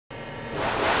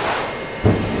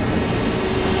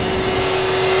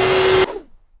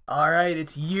Alright,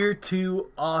 it's year 2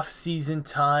 off-season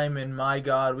time, and my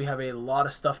god, we have a lot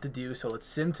of stuff to do, so let's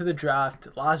sim to the draft.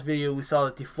 Last video, we saw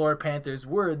that the Florida Panthers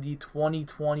were the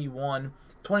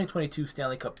 2021-2022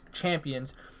 Stanley Cup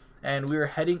champions, and we are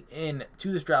heading in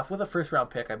to this draft with a first-round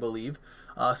pick, I believe.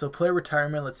 So player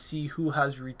retirement, let's see who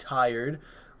has retired.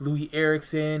 Louis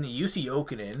Eriksson, Jussi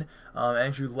Jokinen,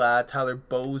 Andrew Ladd, Tyler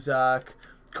Bozak,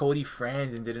 Cody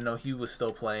Franzen, didn't know he was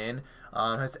still playing.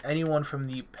 Has anyone from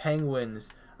the Penguins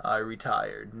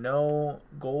retired? No.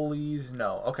 Goalies?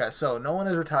 No. Okay, so no one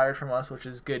has retired from us, which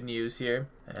is good news here.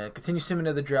 And continue simming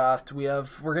to the draft.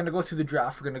 We're going to go through the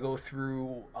draft. We're going to go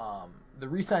through the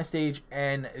re-sign stage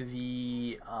and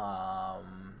the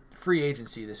free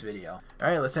agency this video.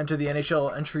 Alright, let's enter the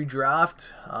NHL entry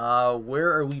draft.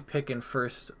 Where are we picking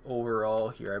first overall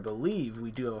here? I believe we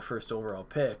do have a first overall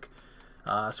pick.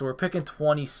 So we're picking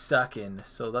 22nd,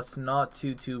 so that's not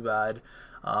too bad.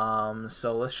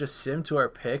 So let's just sim to our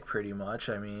pick pretty much.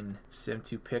 I mean, sim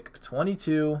to pick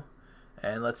 22,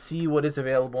 and let's see what is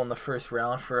available in the first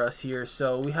round for us here.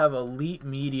 So we have elite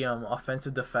medium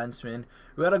offensive defenseman.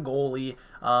 We got a goalie.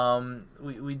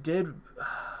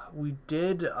 We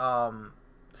did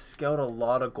scout a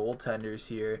lot of goaltenders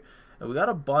here, and we got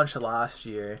a bunch last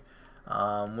year.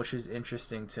 Which is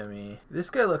interesting to me.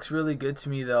 This guy looks really good to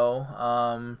me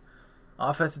though.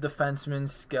 Offensive defenseman,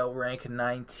 scout rank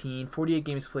 19, 48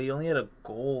 games played. He only had a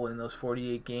goal in those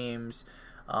 48 games.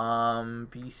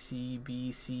 BD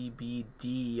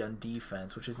on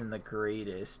defense, which isn't the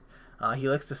greatest. He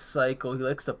likes to cycle. He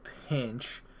likes to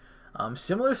pinch.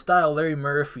 Similar style Larry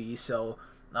Murphy, so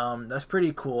that's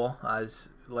pretty cool, as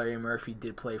Larry Murphy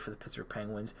did play for the Pittsburgh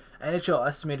Penguins. NHL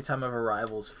estimated time of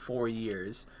arrival is 4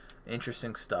 years.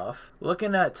 Interesting stuff.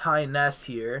 Looking at Ty Ness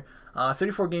here,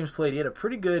 34 games played. He had a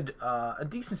pretty good, a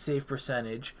decent save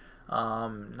percentage.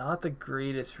 Not the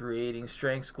greatest rating.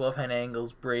 Strengths, glove hand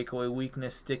angles, breakaway,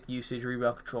 weakness, stick usage,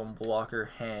 rebound control, and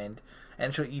blocker hand.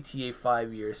 NHL ETA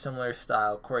 5 years. Similar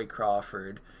style, Corey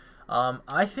Crawford.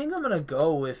 I think I'm gonna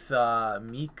go with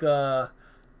Mika.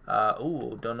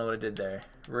 Ooh, don't know what I did there.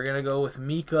 We're gonna go with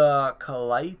Mika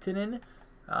Kalaitinen.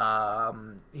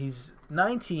 He's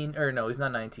 19, or no, he's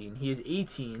not 19. He is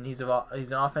 18. He's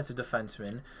an offensive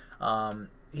defenseman.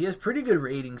 He has pretty good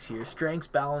ratings here. Strengths,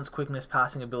 balance, quickness,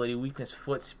 passing ability, weakness,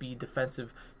 foot speed,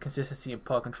 defensive consistency, and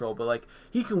puck control. But like,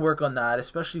 he can work on that,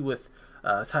 especially with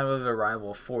time of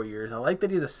arrival of 4 years. I like that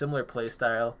he has a similar play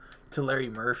style to Larry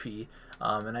Murphy.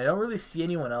 And I don't really see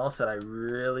anyone else that I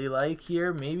really like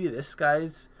here. Maybe this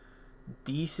guy's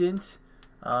decent.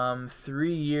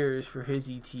 3 years for his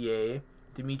ETA.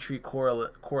 Dmitry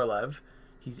Korolev.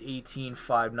 He's 18,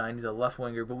 5'9". He's a left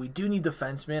winger, but we do need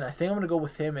defensemen. I think I'm going to go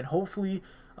with him, and hopefully,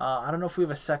 I don't know if we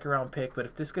have a second round pick, but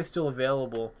if this guy's still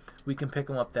available, we can pick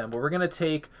him up then. But we're going to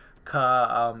take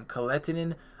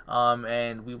Kaletinen,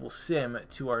 and we will sim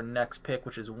to our next pick,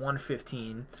 which is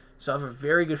 115. So I have a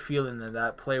very good feeling that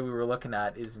that player we were looking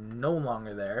at is no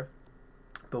longer there,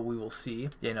 but we will see.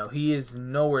 You know, he is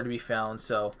nowhere to be found,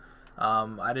 so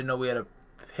I didn't know we had a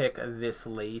pick this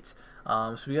late.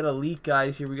 So we got elite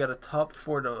guys here. We got a top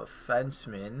 4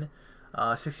 defenseman,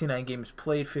 69 games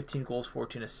played, 15 goals,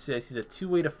 14 assists. He's a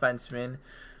two-way defenseman,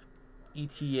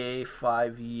 ETA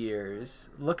 5 years.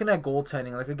 Looking at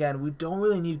goaltending, like again, we don't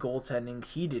really need goaltending.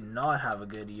 He did not have a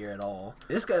good year at all.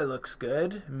 This guy looks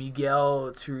good.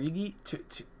 Miguel Turigny.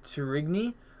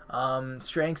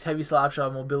 Strengths, heavy slap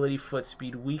shot, mobility, foot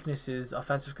speed, weaknesses,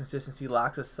 offensive consistency,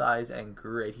 lacks of size, and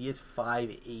grit. He is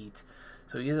 5'8",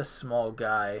 so he is a small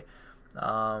guy.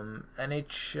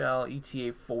 NHL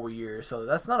ETA 4 years, so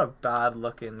that's not a bad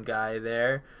looking guy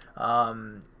there.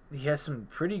 He has some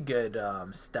pretty good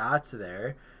stats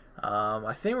there.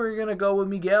 I think we're gonna go with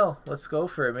Miguel. Let's go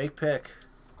for it. Make pick.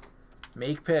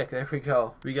 There we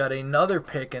go. We got another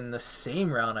pick in the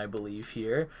same round, I believe,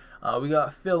 here. We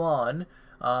got Phil on.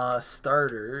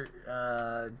 Starter.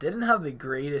 Didn't have the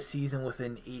greatest season with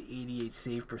an 888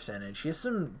 save percentage. He has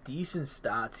some decent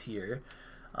stats here.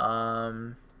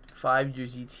 5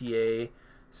 years ETA.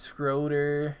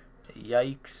 Schroeder.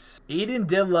 Yikes. Aiden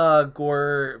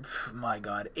Dillagor. My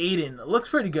god. Aiden looks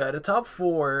pretty good. A top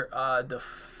 4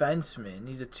 defenseman.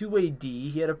 He's a two-way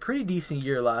D. He had a pretty decent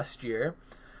year last year.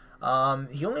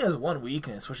 He only has one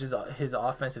weakness, which is his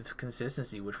offensive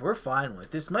consistency, which we're fine with.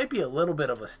 This might be a little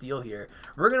bit of a steal here.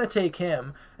 We're going to take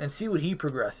him and see what he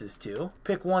progresses to.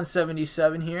 Pick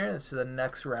 177 here. This is the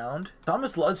next round.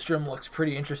 Thomas Ludstrom looks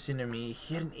pretty interesting to me.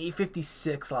 He had an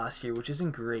 856 last year, which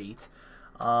isn't great.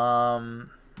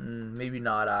 Maybe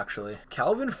not, actually.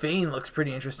 Calvin Fane looks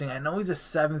pretty interesting. I know he's a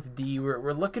 7th D.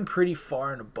 We're looking pretty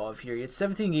far and above here. He had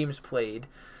 17 games played.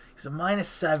 He's a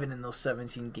 -7 in those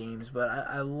 17 games, but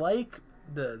I like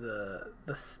the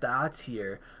stats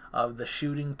here of the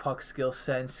shooting, puck skill,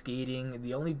 sense, skating.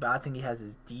 The only bad thing he has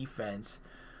is defense,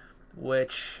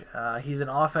 which he's an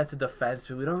offensive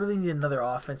defenseman. We don't really need another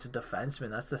offensive defenseman.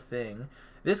 That's the thing.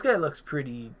 This guy looks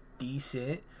pretty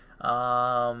decent.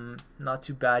 Not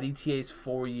too bad. ETA is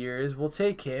 4 years. We'll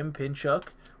take him. Pinchuk.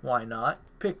 Why not?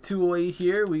 Pick 208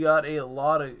 here. We got a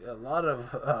lot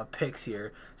of picks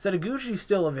here. Setaguchi's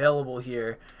still available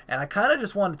here, and I kind of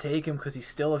just want to take him because he's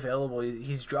still available.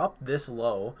 He's dropped this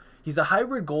low. He's a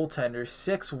hybrid goaltender,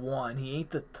 6'1". He ain't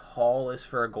the tallest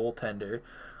for a goaltender.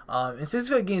 In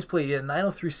 65 games played, he had a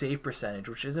 903 save percentage,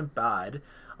 which isn't bad.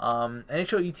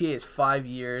 NHL ETA is 5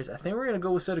 years. I think we're going to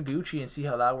go with Setaguchi and see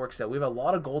how that works out. We have a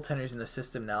lot of goaltenders in the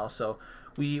system now, so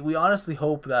we honestly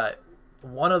hope that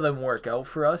one of them work out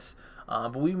for us.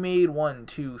 But we made 1,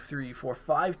 2, 3, 4,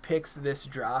 5 picks this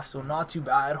draft, so not too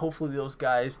bad. Hopefully those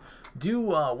guys do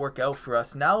work out for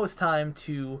us. Now it's time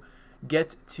to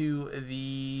get to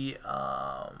the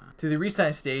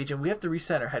re-sign stage, and we have to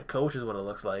re-sign our head coach is what it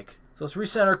looks like. So let's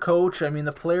re-sign our coach. I mean,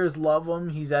 the players love him.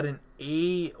 He's at an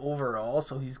A overall,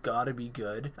 so he's got to be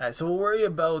good. All right, so we'll worry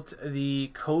about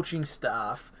the coaching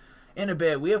staff in a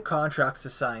bit. We have contracts to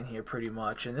sign here pretty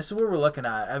much, and this is what we're looking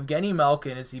at. Evgeni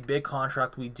Malkin is the big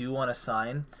contract we do want to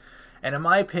sign, and in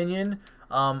my opinion,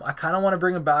 I kind of want to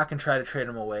bring him back and try to trade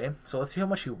him away. So let's see how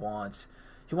much he wants.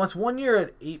 He wants 1 year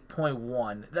at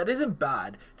 8.1. That isn't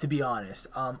bad, to be honest.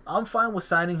 I'm fine with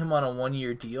signing him on a 1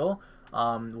 year deal.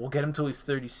 We'll get him till he's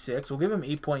 36. We'll give him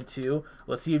 8.2.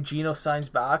 Let's see if Gino signs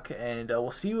back, and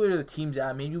we'll see where the team's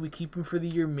at. Maybe we keep him for the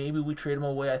year. Maybe we trade him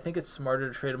away. I think it's smarter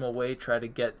to trade him away, try to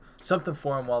get something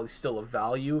for him while he's still of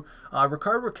value.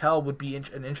 Ricard Raquel would be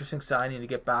an interesting signing to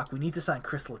get back. We need to sign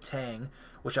Chris Letang,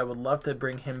 which I would love to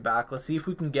bring him back. Let's see if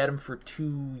we can get him for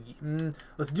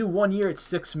let's do 1 year at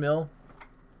 $6 million.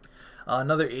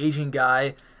 Another Asian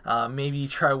guy. Maybe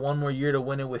try 1 more year to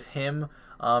win it with him.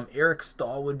 Eric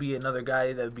Stahl would be another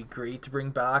guy that would be great to bring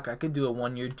back. I could do a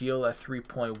 1 year deal at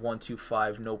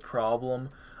 3.125, no problem.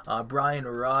 Brian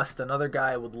Rust, another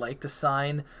guy I would like to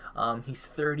sign. He's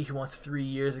 30. He wants 3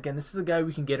 years. Again, this is the guy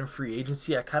we can get in free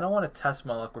agency. I kind of want to test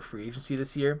my luck with free agency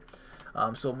this year.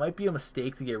 So it might be a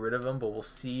mistake to get rid of him, but we'll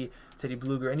see. Teddy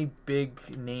Bluger, any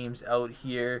big names out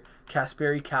here?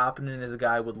 Kasperi Kapanen is a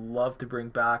guy I would love to bring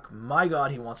back. My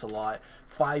God, he wants a lot.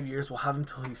 5 years. We'll have him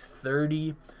till he's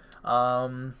 30.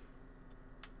 I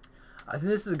think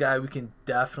this is a guy we can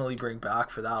definitely bring back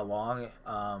for that long.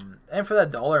 And for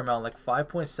that dollar amount, like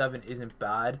 5.7 isn't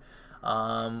bad.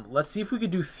 Let's see if we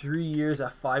could do 3 years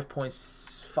at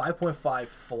 5.5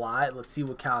 flat. Let's see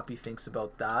what Cappy thinks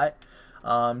about that.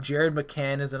 Jared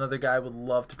McCann is another guy I would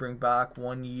love to bring back.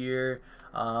 1 year,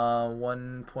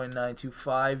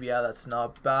 1.925. Yeah, that's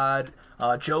not bad.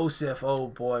 Joseph, oh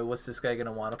boy, what's this guy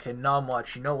gonna want? Okay, not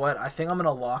much. You know what? I think I'm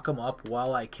gonna lock him up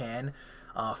while I can.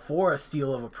 For a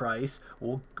steal of a price.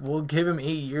 We'll give him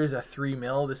 8 years at $3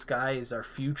 million. This guy is our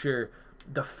future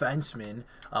defenseman.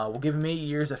 We'll give him 8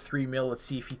 years at $3 million. Let's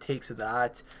see if he takes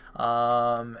that.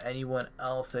 Anyone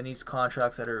else that needs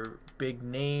contracts that are big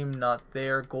name? Not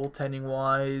there. Goaltending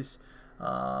wise,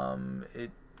 no.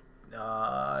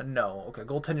 Okay,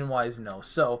 goaltending wise, no.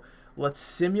 So let's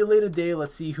simulate a day.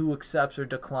 Let's see who accepts or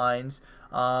declines.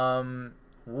 Ooh,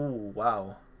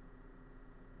 wow.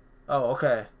 Oh,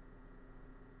 okay.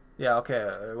 Yeah, okay,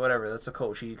 whatever. That's a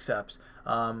coach. He accepts.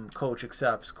 Coach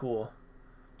accepts. Cool.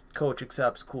 Coach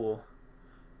accepts. Cool.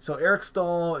 So Eric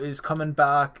Stahl is coming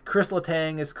back. Chris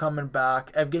Letang is coming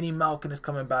back. Evgeni Malkin is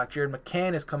coming back. Jared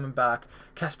McCann is coming back.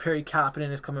 Kasperi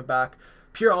Kapanen is coming back.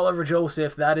 Pierre-Olivier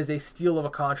Joseph, that is a steal of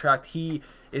a contract. He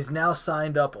is now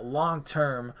signed up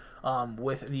long-term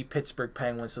with the Pittsburgh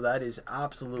Penguins, so that is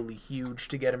absolutely huge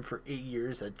to get him for 8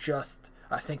 years at just,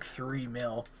 I think, $3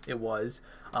 million it was.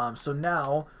 So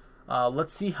now,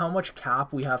 let's see how much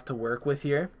cap we have to work with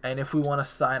here, and if we want to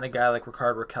sign a guy like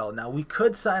Ricard Raquel. Now, we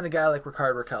could sign a guy like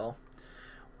Ricard Raquel,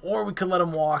 or we could let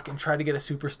him walk and try to get a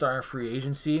superstar in free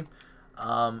agency.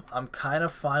 I'm kind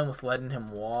of fine with letting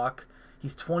him walk.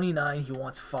 He's 29. He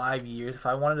wants 5 years. If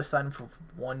I wanted to sign him for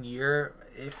 1 year,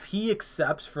 if he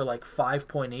accepts for like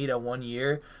 5.8 at 1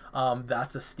 year,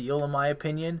 that's a steal in my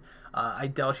opinion. I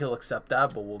doubt he'll accept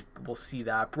that, but we'll see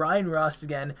that. Brian Rust,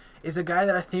 again, is a guy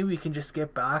that I think we can just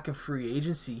get back in free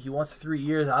agency. He wants 3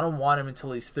 years. I don't want him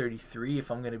until he's 33,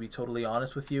 if I'm going to be totally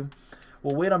honest with you.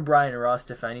 We'll wait on Brian Rust,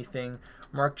 if anything.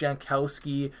 Mark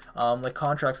Jankowski, like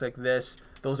contracts like this,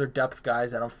 those are depth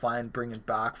guys that I'm fine bringing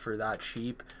back for that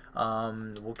cheap.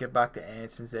 We'll get back to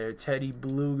Anson's there. Teddy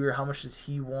Bluger, how much does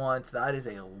he want? That is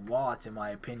a lot, in my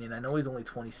opinion. I know he's only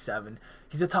 27.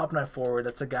 He's a top 9 forward.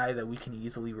 That's a guy that we can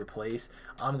easily replace.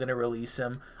 I'm going to release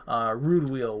him. Rude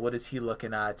Wheel, what is he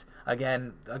looking at?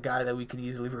 Again, a guy that we can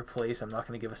easily replace. I'm not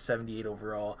going to give a 78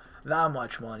 overall. That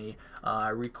much money.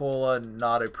 Ricola,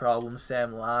 not a problem.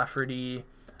 Sam Lafferty,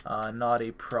 not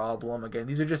a problem. Again,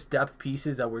 these are just depth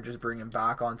pieces that we're just bringing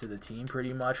back onto the team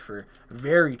pretty much for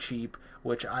very cheap,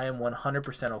 which I am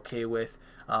 100% okay with.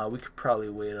 We could probably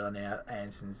wait on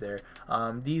Anson's there.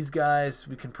 These guys,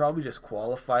 we can probably just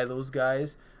qualify those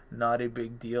guys. Not a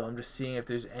big deal. I'm just seeing if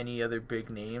there's any other big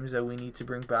names that we need to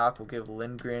bring back. We'll give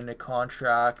Lindgren a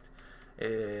contract.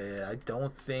 I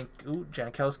don't think... Ooh,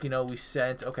 Jankowski, no, we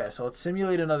sent... Okay, so let's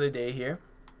simulate another day here.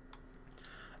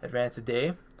 Advance a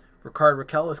day. Ricard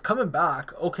Raquel is coming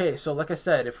back. Okay, so like I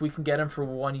said, if we can get him for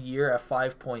 1 year at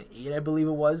 5.8, I believe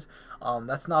it was,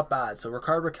 that's not bad. So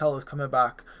Ricard Raquel is coming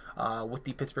back with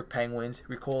the Pittsburgh Penguins.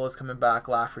 Ricola is coming back.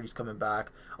 Lafferty's coming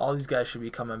back. All these guys should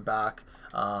be coming back.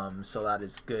 So that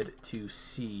is good to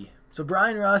see. So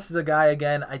Brian Russ is a guy,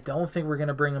 again, I don't think we're going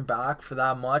to bring him back for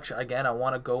that much. Again, I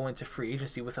want to go into free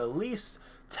agency with at least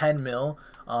 10 mil.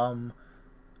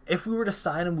 If we were to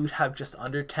sign him, we'd have just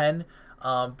under 10.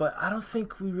 But I don't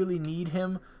think we really need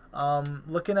him.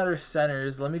 Looking at our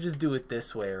centers, let me just do it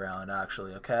this way around,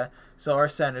 actually, okay? So our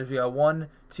centers, we got 1,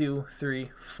 2,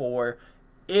 3, 4.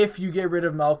 If you get rid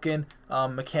of Malkin,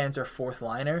 McCann's our 4th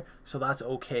liner, so that's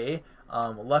okay.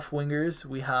 Left wingers,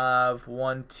 we have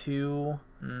 1, 2,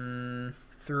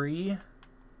 3.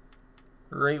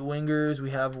 Right wingers,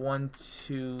 we have 1,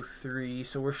 2, 3.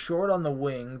 So we're short on the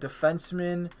wing.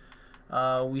 Defensemen,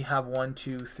 we have 1,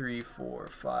 2, 3, 4,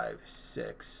 5,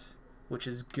 6, which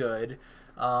is good.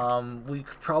 We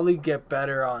could probably get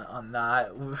better on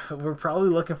that. We're probably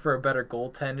looking for a better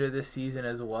goaltender this season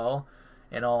as well,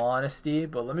 in all honesty.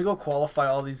 But let me go qualify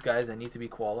all these guys that need to be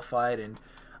qualified. And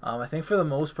I think for the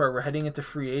most part, we're heading into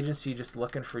free agency just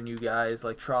looking for new guys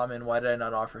like Trotman. Why did I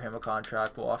not offer him a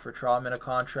contract? We'll offer Trotman a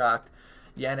contract.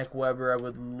 Yannick Weber, I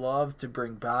would love to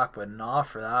bring back, but not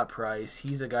for that price.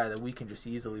 He's a guy that we can just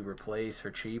easily replace for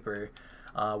cheaper.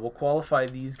 We'll qualify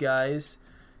these guys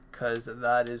because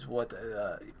that is what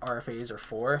RFAs are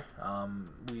for.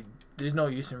 There's no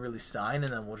use in really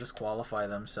signing them. We'll just qualify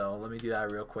them. So let me do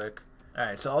that real quick. All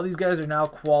right, so all these guys are now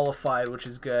qualified, which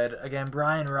is good. Again,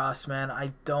 Brian Russ, man,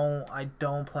 I don't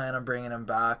plan on bringing him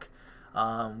back.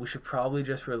 We should probably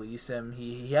just release him.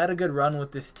 He had a good run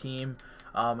with this team.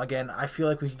 Again, I feel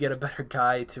like we could get a better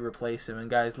guy to replace him. And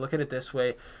guys, look at it this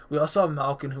way. We also have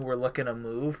Malkin, who we're looking to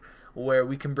move, where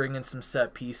we can bring in some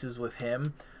set pieces with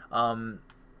him.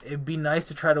 It'd be nice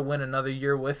to try to win another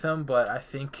year with him, but I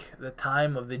think the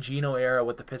time of the Geno era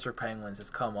with the Pittsburgh Penguins has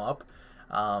come up.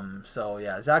 So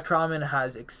yeah, Zach Trotman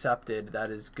has accepted. That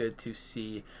is good to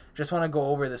see. Just want to go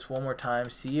over this one more time,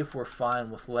 see if we're fine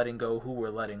with letting go who we're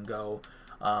letting go.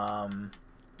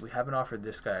 We haven't offered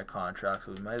this guy a contract,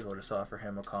 so we might as well just offer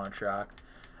him a contract.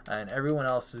 And everyone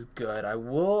else is good. I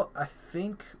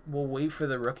think we'll wait for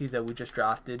the rookies that we just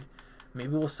drafted. Maybe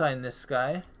we'll sign this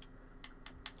guy.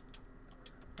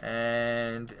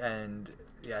 And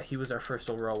yeah, he was our 1st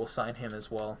overall. We'll sign him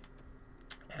as well.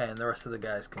 And the rest of the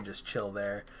guys can just chill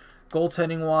there.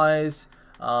 Goaltending wise,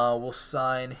 we'll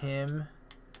sign him.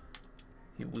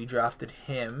 We drafted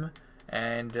him.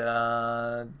 And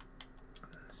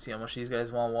see how much these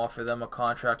guys want. We'll offer them a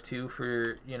contract too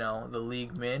for, you know, the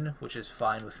league min, which is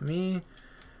fine with me.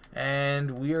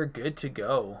 And we are good to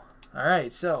go. All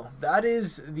right, so that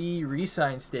is the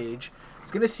re-sign stage.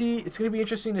 It's gonna be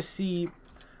interesting to see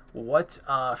what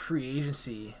free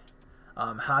agency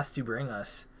has to bring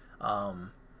us.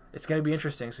 It's gonna be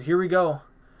interesting. So here we go.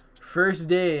 First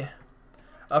day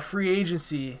of free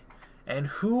agency. And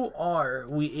who are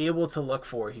we able to look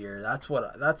for here?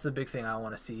 That's the big thing I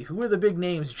want to see. Who are the big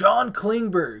names? John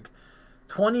Klingberg,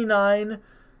 29.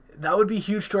 That would be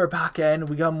huge to our back end.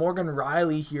 We got Morgan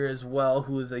Riley here as well,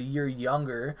 who is a year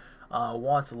younger,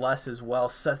 wants less as well.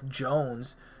 Seth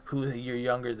Jones, who is a year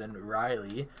younger than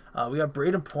Riley. We got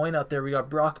Braden Point out there. We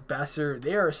got Brock Besser.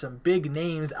 There are some big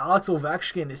names. Alex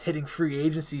Ovechkin is hitting free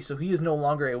agency, so he is no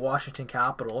longer a Washington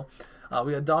Capital.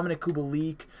 We got Dominic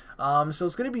Kubalik. So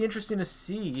it's going to be interesting to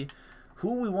see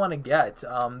who we want to get.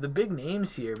 The big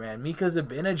names here, man. Mika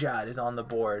Zibanejad is on the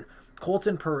board.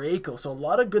 Colton Parayko. So a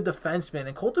lot of good defensemen.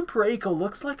 And Colton Parayko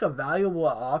looks like a valuable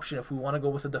option if we want to go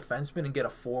with a defenseman and get a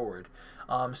forward.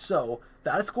 So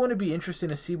that's going to be interesting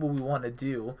to see what we want to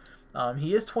do.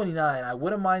 He is 29. I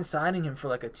wouldn't mind signing him for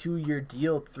like a 2-year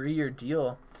deal, 3-year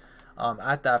deal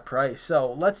at that price.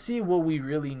 So let's see what we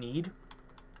really need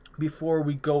before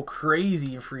we go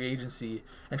crazy in free agency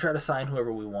and try to sign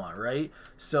whoever we want, right?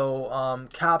 So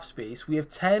cap space, we have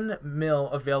 10 mil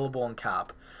available in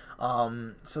cap.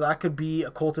 So that could be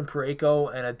a Colton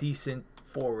Parayko and a decent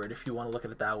forward if you want to look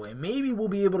at it that way. Maybe we'll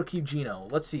be able to keep Gino.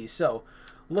 Let's see. So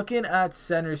looking at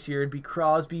centers here, it'd be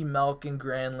Crosby, Malkin,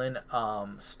 Granlund,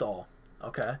 Stahl.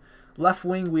 Okay. Left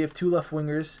wing, we have 2 left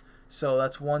wingers. So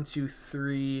that's 1, 2,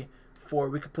 3, 4.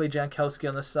 We could play Jankowski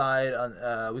on the side.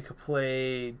 We could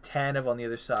play Tanev on the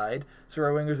other side. So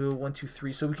right wingers, we have 1, 2,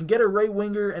 3. So we can get a right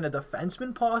winger and a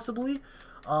defenseman possibly.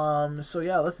 So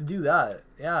yeah, let's do that.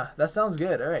 Yeah, that sounds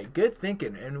good. All right, good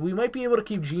thinking. And we might be able to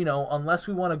keep Gino unless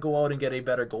we want to go out and get a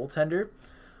better goaltender.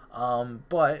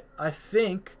 But I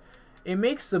think it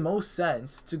makes the most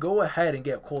sense to go ahead and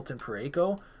get Colton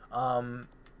Parayko.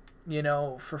 You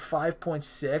know, for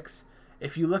 5.6.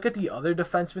 If you look at the other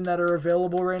defensemen that are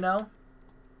available right now,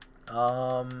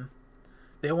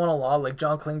 they want a lot. Like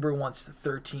John Klingberg wants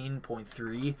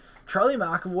 13.3. Charlie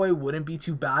McAvoy wouldn't be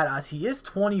too bad as he is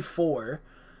 24,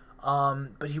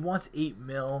 but he wants 8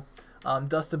 mil.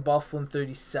 Dustin Byfuglien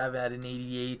 37 at an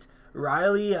 88.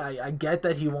 Riley, I get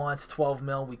that he wants 12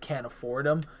 mil. We can't afford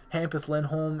him. Hampus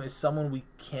Lindholm is someone we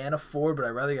can afford, but I'd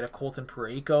rather get a Colton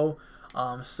Parayko.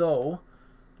 So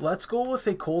let's go with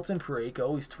a Colton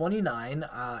Parayko. He's 29.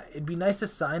 It'd be nice to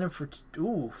sign him for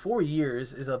 4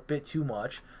 years is a bit too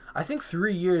much. I think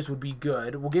 3 years would be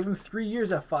good. We'll give him 3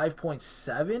 years at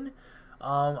 5.7.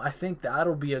 I think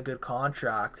that'll be a good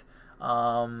contract.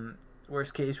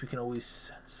 Worst case, we can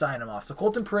always sign him off. So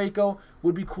Colton Parayko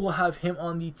would be cool to have him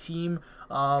on the team.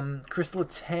 Chris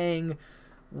Letang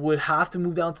would have to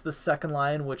move down to the second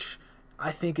line, which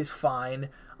I think is fine.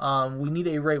 We need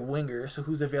a right winger, so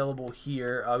who's available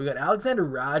here? We got Alexander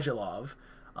Radulov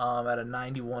at a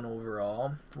 91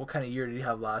 overall. What kind of year did he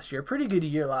have last year? Pretty good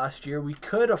year last year. We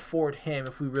could afford him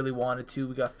if we really wanted to.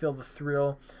 We got Phil the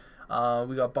Thrill.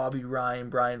 We got Bobby Ryan,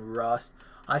 Brian Rust.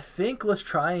 I think let's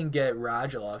try and get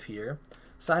Radulov here.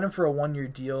 Sign him for a 1-year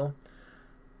deal.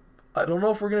 I don't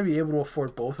know if we're going to be able to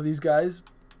afford both of these guys,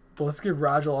 but let's give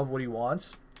Radulov what he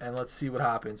wants, and let's see what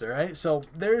happens, all right? So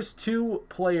there's 2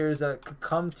 players that could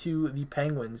come to the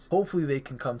Penguins. Hopefully they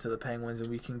can come to the Penguins, and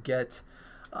we can get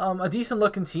a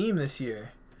decent-looking team this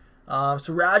year.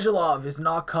 So Radulov is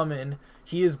not coming.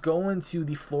 He is going to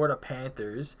the Florida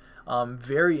Panthers.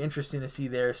 Very interesting to see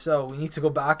there. So we need to go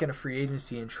back into free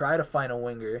agency and try to find a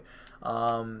winger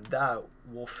that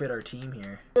will fit our team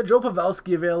here. We got Joe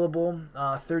Pavelski available,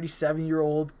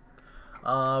 37-year-old. We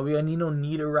got Nino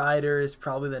Niederreiter is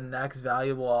probably the next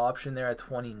valuable option there at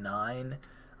 29.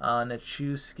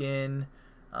 Nichushkin.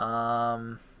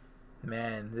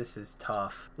 Man, this is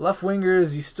tough. Left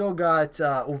wingers, you still got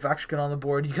Ovechkin on the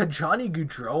board. You got Johnny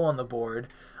Gaudreau on the board.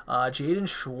 Jaden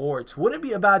Schwartz wouldn't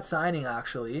be a bad signing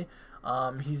actually.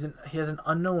 He has an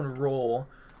unknown role,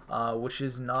 which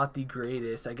is not the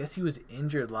greatest. I guess he was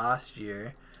injured last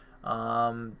year.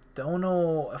 Don't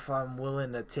know if I'm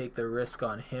willing to take the risk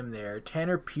on him there.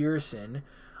 Tanner Pearson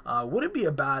wouldn't be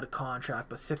a bad contract,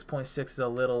 but 6.6 is a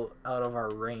little out of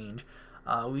our range.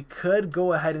 We could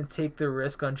go ahead and take the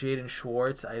risk on Jaden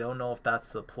Schwartz. I don't know if that's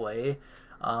the play.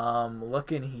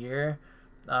 Looking here.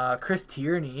 Chris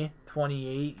Tierney,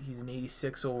 28. He's an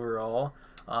 86 overall.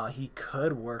 He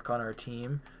could work on our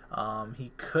team.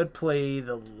 He could play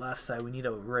the left side. We need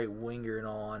a right winger in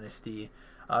all honesty.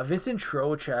 Vincent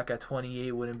Trocheck at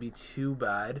 28 wouldn't be too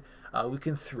bad. We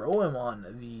can throw him on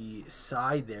the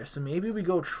side there. So maybe we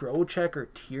go Trocheck or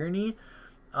Tierney.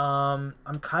 I'm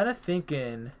kind of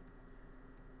thinking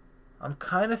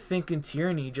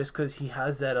Tierney just because he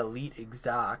has that elite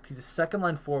exact. He's a second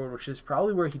line forward, which is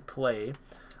probably where he'd play.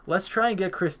 Let's try and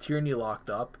get Chris Tierney locked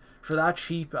up. For that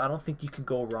cheap, I don't think you can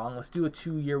go wrong. Let's do a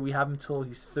 2-year. We have him until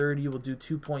he's 30. We'll do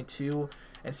 2.2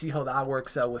 and see how that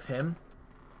works out with him.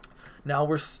 Now,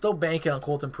 we're still banking on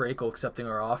Colton Parayko accepting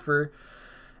our offer,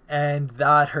 and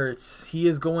that hurts. He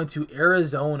is going to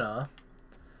Arizona.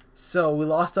 So we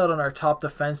lost out on our top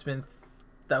defenseman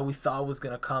that we thought was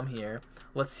going to come here.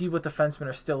 Let's see what defensemen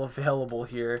are still available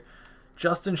here.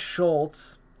 Justin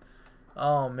Schultz.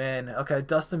 Oh, man. Okay,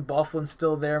 Dustin Byfuglien's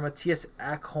still there. Matthias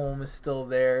Ekholm is still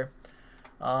there.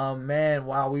 Man,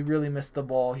 wow, we really missed the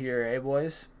ball here, eh,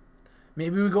 boys?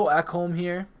 Maybe we go Ekholm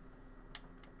here.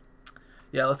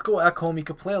 Yeah, let's go Ekholm. He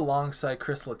could play alongside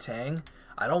Chris Letang.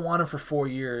 I don't want him for 4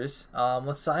 years.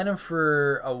 Let's sign him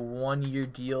for a 1-year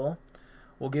deal.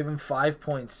 We'll give him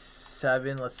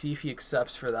 5.7. Let's see if he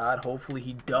accepts for that. Hopefully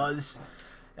he does.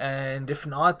 And if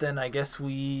not, then I guess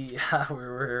we're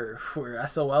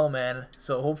SOL, man.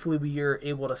 So hopefully we are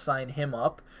able to sign him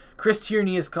up. Chris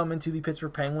Tierney is coming to the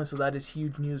Pittsburgh Penguins, so that is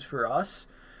huge news for us.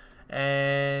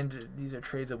 And these are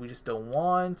trades that we just don't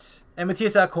want. And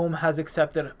Matthias Ekholm has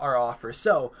accepted our offer.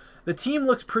 So the team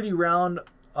looks pretty well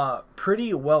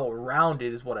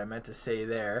rounded is what I meant to say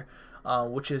there,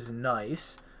 which is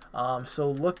nice. So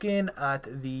looking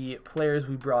at the players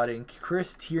we brought in,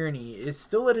 Chris Tierney is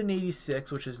still at an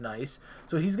 86, which is nice.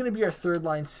 So he's going to be our third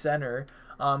line center.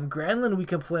 Granlund we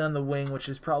can play on the wing, which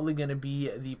is probably going to be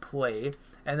the play.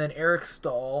 And then Eric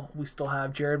Stahl, we still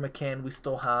have. Jared McCann, we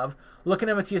still have. Looking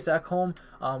at Matthias Ekholm,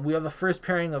 we have the first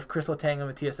pairing of Chris Letang and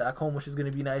Matthias Ekholm, which is going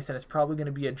to be nice. And it's probably going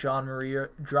to be a John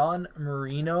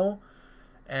Marino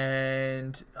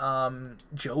and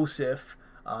Joseph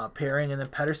pairing, and then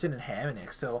Pedersen and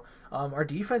Hamonic. So our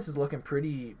defense is looking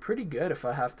pretty good, if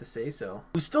I have to say so.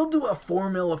 We still do have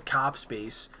 $4 million of cap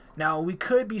space. Now, we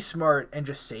could be smart and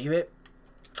just save it,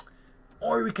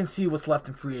 or we can see what's left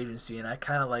in free agency, and I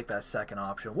kind of like that second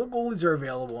option. What goalies are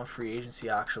available in free agency,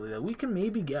 actually, that we can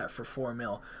maybe get for $4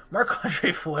 million?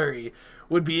 Marc-Andre Fleury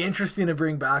would be interesting to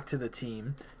bring back to the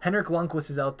team. Henrik Lundqvist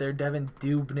is out there. Devin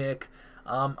Dubnyk.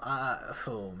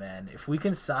 Oh, man. If we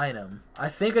can sign him, I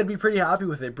think I'd be pretty happy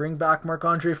with it. Bring back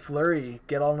Marc-Andre Fleury.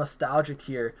 Get all nostalgic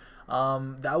here.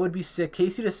 That would be sick.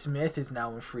 Casey DeSmith is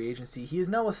now in free agency. He is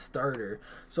now a starter.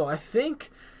 So I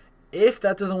think if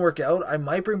that doesn't work out, I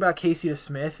might bring back Casey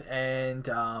DeSmith and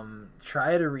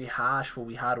try to rehash what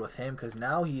we had with him, because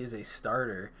now he is a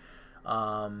starter.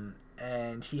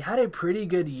 And he had a pretty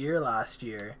good year last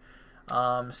year.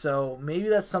 So maybe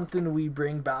that's something we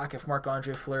bring back if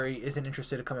Marc-Andre Fleury isn't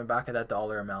interested in coming back at that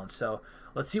dollar amount. So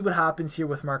let's see what happens here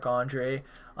with Marc-Andre.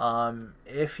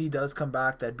 If he does come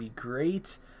back, that'd be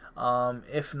great.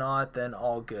 If not, then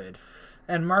all good.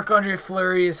 And Marc-Andre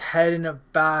Fleury is heading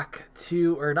back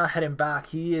to, or not heading back,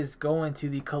 he is going to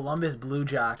the Columbus Blue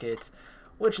Jackets,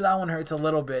 which that one hurts a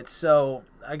little bit. So,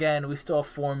 again, we still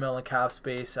have $4 million cap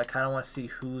space. I kind of want to see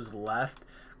who's left.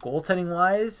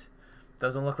 Goaltending-wise,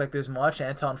 doesn't look like there's much.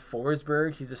 Anton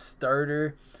Forsberg, he's a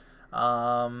starter.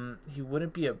 He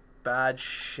wouldn't be a bad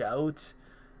shout.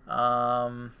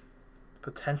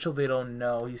 Potential, they don't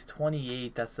know. He's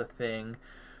 28, that's the thing.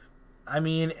 I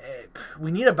mean,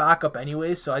 we need a backup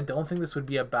anyway, so I don't think this would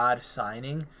be a bad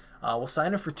signing. We'll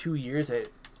sign him for 2 years at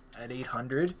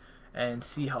 $800 and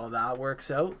see how that works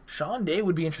out. Sean Day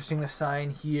would be interesting to sign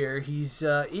here. He's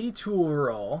 82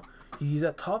 overall. He's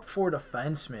a top 4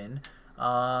 defenseman.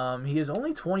 He is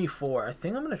only 24. I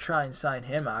think I'm going to try and sign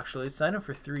him, actually. Sign him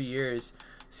for 3 years.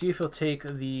 See if he'll take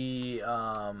the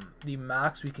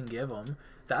max we can give him.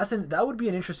 That would be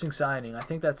an interesting signing. I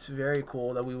think that's very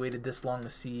cool that we waited this long to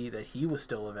see that he was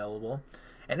still available.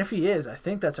 And if he is, I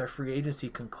think that's our free agency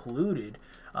concluded.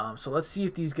 So let's see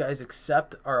if these guys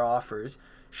accept our offers.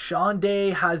 Sean Day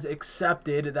has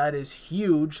accepted. That is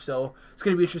huge. So it's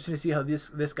going to be interesting to see how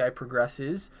this guy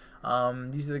progresses.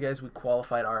 These are the guys we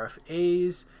qualified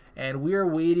RFAs. And we are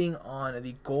waiting on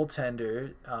the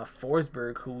goaltender,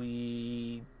 Forsberg, who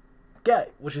we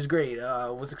get, which is great.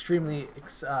 Was extremely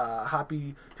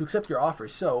happy to accept your offer.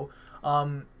 So,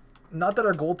 not that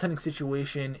our goaltending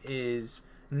situation is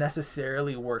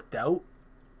necessarily worked out,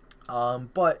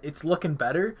 but it's looking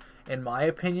better in my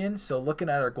opinion. So looking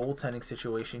at our goaltending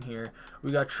situation here,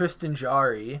 we got Tristan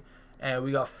Jarry and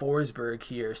we got Forsberg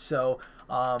here. So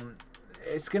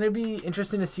it's going to be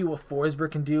interesting to see what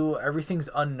Forsberg can do. Everything's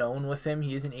unknown with him.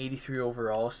 He is an 83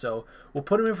 overall, so we'll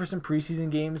put him in for some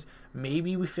preseason games.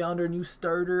 Maybe we found our new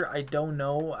starter. I don't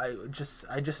know. I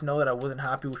just know that I wasn't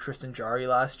happy with Tristan Jarry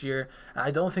last year.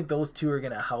 I don't think those two are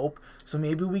going to help. So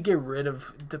maybe we get rid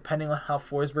of, depending on how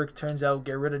Forsberg turns out,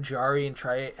 get rid of Jarry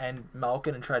and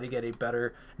Malkin and try to get a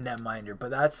better netminder.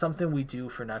 But that's something we do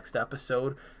for next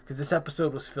episode, because this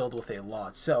episode was filled with a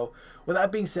lot. So with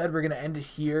that being said, we're going to end it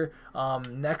here.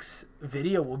 Next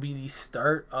video will be the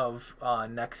start of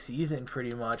next season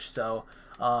pretty much. So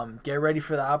get ready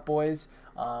for that, boys.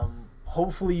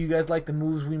 Hopefully you guys like the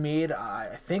moves we made.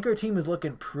 I think our team is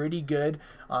looking pretty good.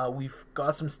 We've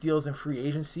got some steals in free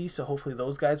agency, so hopefully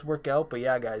those guys work out. But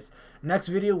yeah, guys, next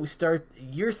video we start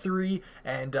year 3,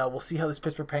 and we'll see how this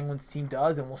Pittsburgh Penguins team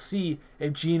does, and we'll see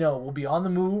if Gino will be on the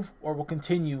move or will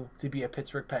continue to be a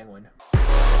Pittsburgh Penguin.